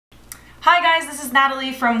Hi guys, this is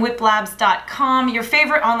Natalie from Wiplabs.com, your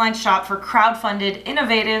favorite online shop for crowdfunded,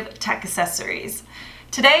 innovative tech accessories.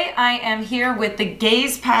 Today I am here with the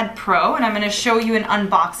GazePad Pro and I'm going to show you an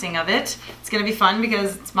unboxing of it. It's going to be fun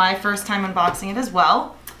because it's my first time unboxing it as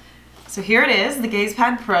well. So here it is, the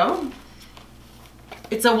GazePad Pro.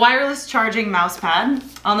 It's a wireless charging mouse pad.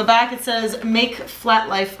 On the back it says, "Make flat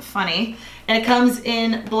life funny," and it comes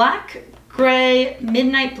in black, gray,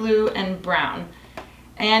 midnight blue, and brown.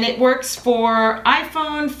 And it works for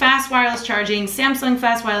iPhone, fast wireless charging, Samsung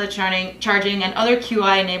fast wireless charging, and other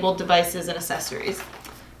QI-enabled devices and accessories.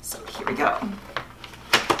 So here we go.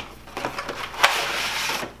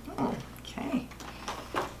 Okay.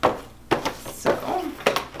 So,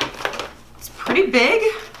 it's pretty big.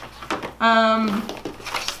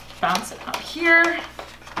 Bounce it up here.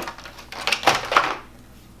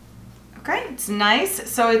 Okay, it's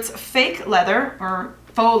nice. So it's fake leather, or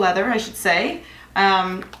faux leather, I should say.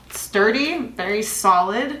 Sturdy, very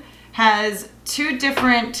solid, has two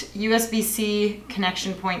different USB-C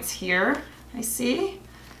connection points here, I see.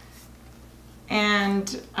 And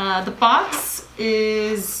the box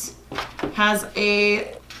has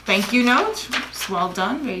a thank you note. It's well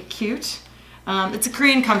done, very cute. It's a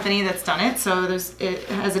Korean company that's done it, so it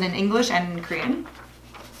has it in English and in Korean.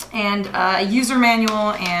 And a user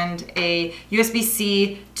manual and a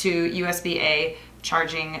USB-C to USB-A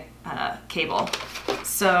charging cable.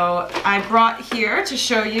 So I brought here to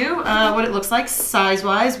show you what it looks like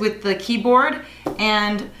size-wise with the keyboard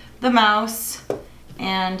and the mouse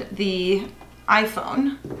and the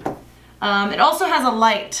iPhone. It also has a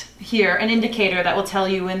light here, an indicator that will tell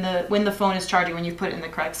you when the phone is charging, when you put it in the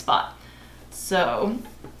correct spot. So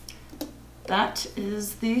that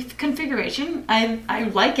is the configuration. I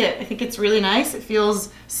like it. I think it's really nice. It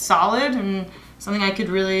feels solid and something I could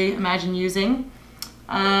really imagine using.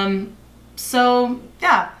 So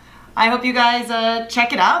yeah, I hope you guys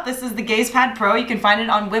check it out. This is the GazePad Pro. You can find it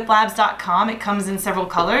on Wiplabs.com. It comes in several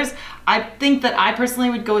colors. I think that I personally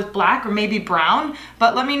would go with black or maybe brown,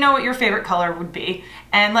 but let me know what your favorite color would be.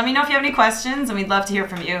 And let me know if you have any questions, and we'd love to hear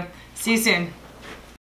from you. See you soon.